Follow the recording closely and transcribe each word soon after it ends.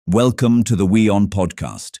Welcome to the WION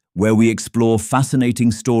podcast, where we explore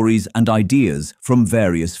fascinating stories and ideas from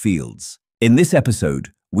various fields. In this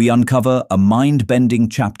episode, we uncover a mind-bending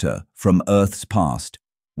chapter from Earth's past,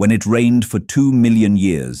 when it reigned for 2 million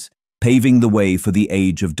years, paving the way for the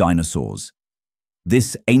age of dinosaurs.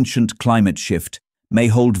 This ancient climate shift may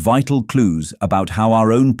hold vital clues about how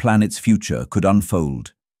our own planet's future could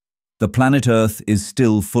unfold. The planet Earth is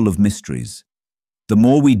still full of mysteries. The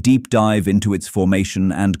more we deep dive into its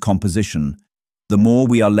formation and composition, the more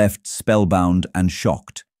we are left spellbound and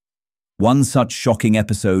shocked. One such shocking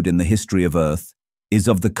episode in the history of Earth is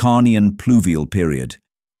of the Carnian pluvial period,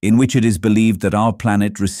 in which it is believed that our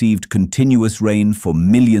planet received continuous rain for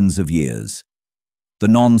millions of years. The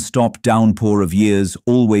non-stop downpour of years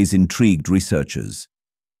always intrigued researchers.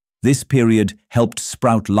 This period helped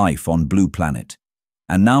sprout life on Blue Planet,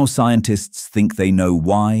 and now scientists think they know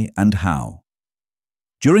why and how.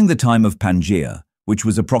 During the time of Pangaea, which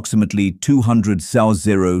was approximately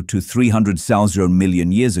 200,000 to 300,000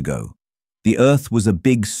 million years ago, the Earth was a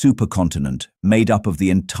big supercontinent made up of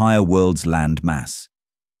the entire world's land mass.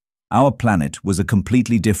 Our planet was a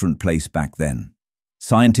completely different place back then.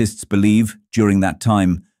 Scientists believe, during that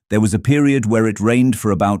time, there was a period where it rained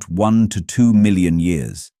for about 1 to 2 million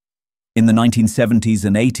years. In the 1970s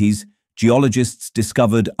and 80s, geologists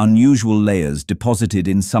discovered unusual layers deposited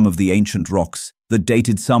in some of the ancient rocks that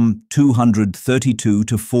dated some 232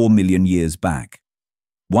 to 4 million years back.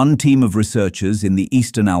 One team of researchers in the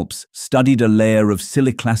Eastern Alps studied a layer of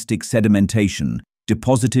siliclastic sedimentation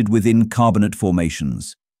deposited within carbonate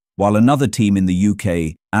formations, while another team in the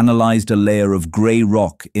UK analyzed a layer of grey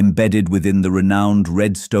rock embedded within the renowned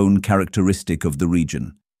red stone characteristic of the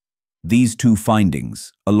region. These two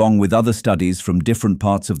findings, along with other studies from different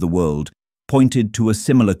parts of the world, pointed to a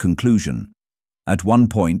similar conclusion. At one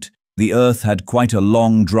point, the Earth had quite a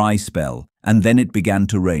long dry spell, and then it began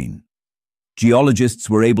to rain. Geologists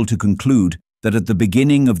were able to conclude that at the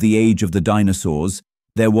beginning of the age of the dinosaurs,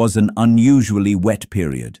 there was an unusually wet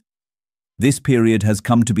period. This period has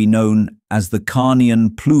come to be known as the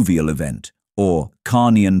Carnian pluvial event, or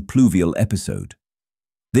Carnian pluvial episode.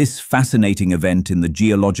 This fascinating event in the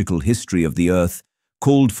geological history of the Earth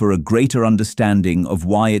called for a greater understanding of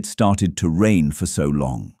why it started to rain for so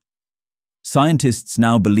long. Scientists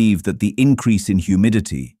now believe that the increase in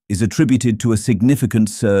humidity is attributed to a significant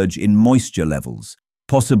surge in moisture levels,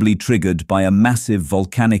 possibly triggered by a massive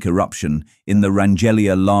volcanic eruption in the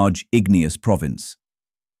Rangelia Large Igneous Province.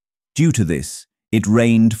 Due to this, it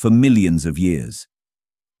rained for millions of years.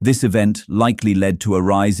 This event likely led to a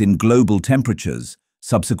rise in global temperatures,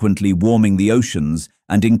 subsequently warming the oceans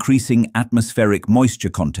and increasing atmospheric moisture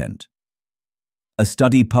content. A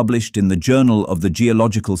study published in the Journal of the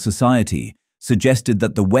Geological Society suggested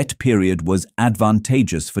that the wet period was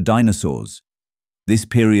advantageous for dinosaurs. This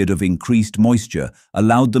period of increased moisture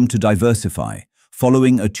allowed them to diversify,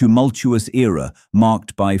 following a tumultuous era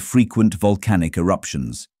marked by frequent volcanic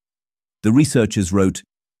eruptions. The researchers wrote,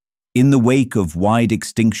 "In the wake of wide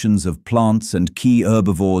extinctions of plants and key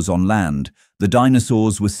herbivores on land, the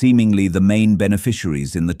dinosaurs were seemingly the main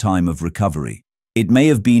beneficiaries in the time of recovery. It may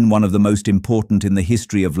have been one of the most important in the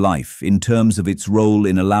history of life in terms of its role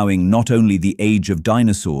in allowing not only the age of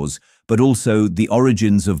dinosaurs, but also the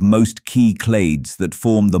origins of most key clades that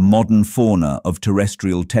form the modern fauna of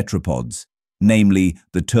terrestrial tetrapods, namely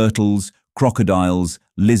the turtles, crocodiles,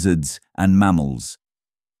 lizards, and mammals."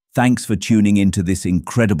 Thanks for tuning into this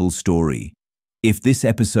incredible story. If this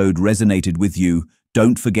episode resonated with you,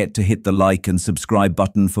 don't forget to hit the like and subscribe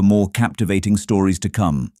button for more captivating stories to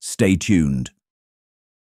come. Stay tuned.